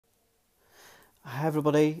Hi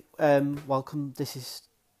everybody, welcome. This is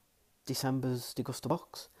December's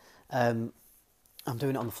degustabox. I'm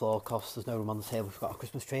doing it on the floor because there's no room on the table. We've got a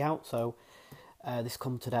Christmas tree out, so this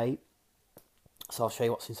come today. So I'll show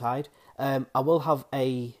you what's inside. I will have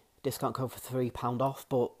a discount code for £3 off,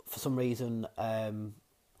 but for some reason,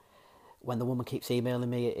 when the woman keeps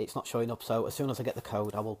emailing me, it's not showing up. So as soon as I get the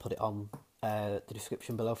code, I will put it on the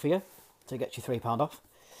description below for you to get you £3 off.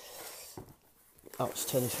 Oh, let's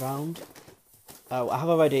turn this around. Oh, I have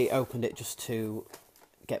already opened it just to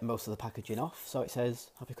get most of the packaging off. So it says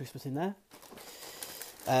Happy Christmas in there.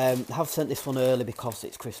 I have sent this one early because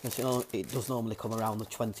it's Christmas. It does normally come around the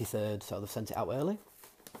 23rd, so they've sent it out early.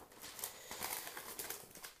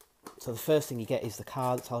 So the first thing you get is the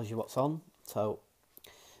card that tells you what's on. So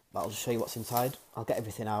I'll just show you what's inside. I'll get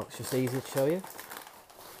everything out. It's just easier to show you.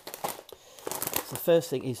 So the first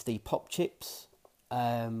thing is the pop chips.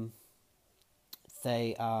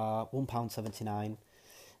 They are £1.79.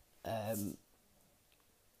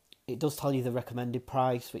 It does tell you the recommended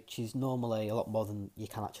price, which is normally a lot more than you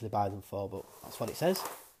can actually buy them for, but that's what it says.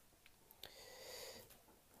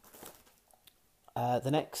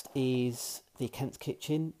 The next is the Kent's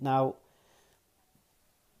Kitchen. Now,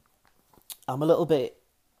 I'm a little bit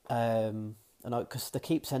annoyed because they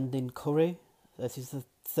keep sending curry. This is the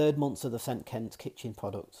third month that they've sent Kent's Kitchen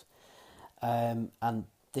products. And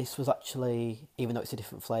this was actually, even though it's a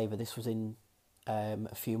different flavour, this was in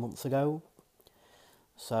a few months ago.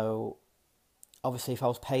 So, obviously, if I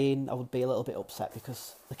was paying, I would be a little bit upset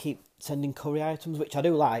because they keep sending curry items, which I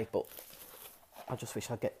do like, but I just wish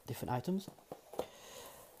I'd get different items.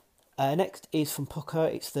 Next is from Pucker.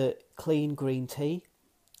 It's the clean green tea,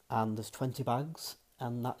 and there's 20 bags,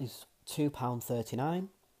 and that is £2.39.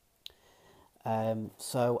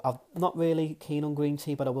 So, I'm not really keen on green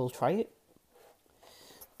tea, but I will try it.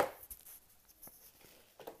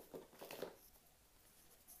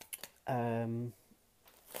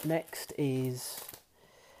 Next is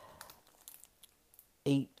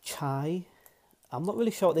Eat Chai. I'm not really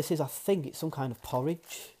sure what this is. I think it's some kind of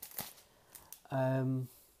porridge.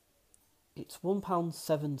 It's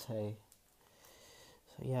 £1.70. So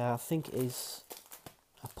yeah, I think it is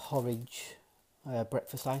a porridge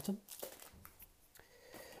breakfast item.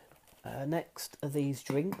 Next are these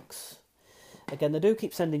drinks. Again, they do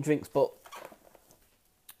keep sending drinks, but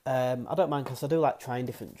I don't mind because I do like trying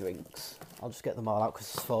different drinks. I'll just get them all out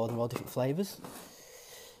because there's 4 and they're all different flavours.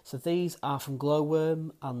 So these are from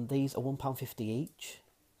Glowworm, and these are £1.50 each.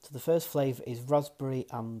 So the first flavour is raspberry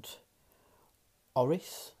and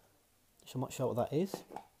orris, which I'm not sure what that is.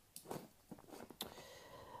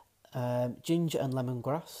 Ginger and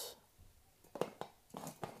lemongrass.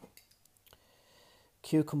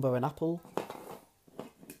 Cucumber and apple.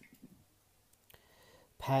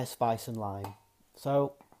 Pear, spice and lime.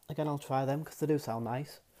 So again, I'll try them because they do sound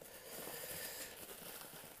nice.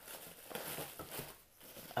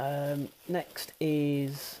 Next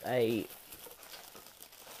is a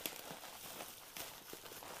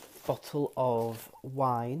bottle of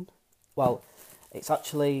wine. Well, it's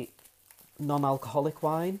actually non-alcoholic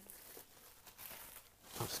wine.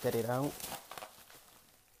 I'll just get it out.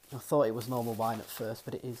 I thought it was normal wine at first,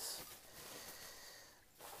 but it is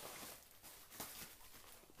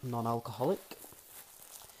non-alcoholic.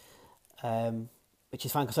 Which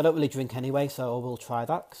is fine because I don't really drink anyway, so I will try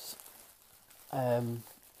that.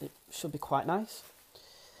 It should be quite nice.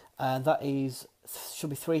 And that should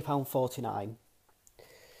be £3.49.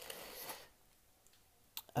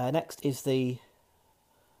 Next is the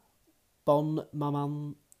Bon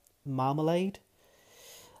Maman marmalade.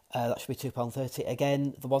 That should be £2.30.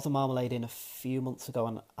 Again, there was a marmalade in a few months ago,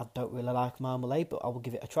 and I don't really like marmalade, but I will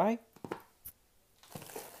give it a try.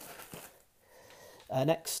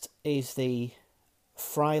 Next is the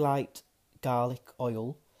Frylight garlic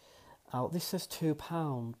oil. Now this says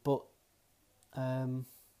 £2, but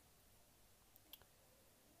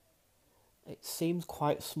it seems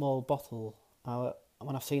quite a small bottle.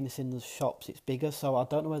 When I've seen this in the shops, it's bigger, so I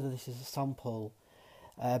don't know whether this is a sample.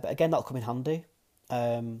 But again, that'll come in handy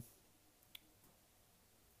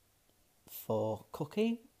for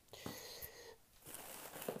cooking.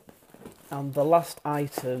 And the last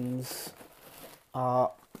items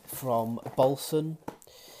are from Bolson.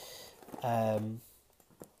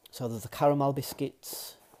 So there's the caramel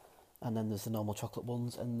biscuits, and then there's the normal chocolate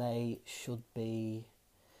ones, and they should be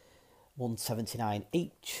 £1.79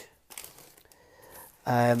 each.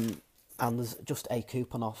 And there's just a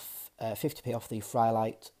coupon off, 50p off the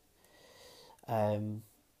Frylight.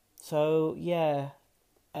 So yeah,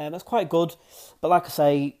 that's quite good. But like I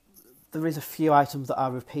say, there is a few items that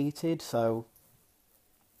are repeated, so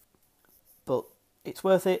but it's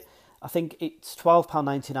worth it. I think it's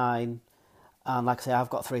 £12.99, and like I say, I've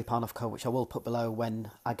got £3 off code, which I will put below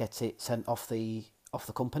when I get it sent off the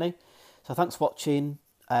company. So thanks for watching.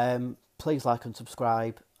 Please like and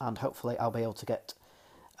subscribe, and hopefully I'll be able to get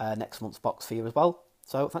next month's box for you as well.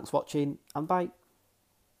 So thanks for watching, and bye.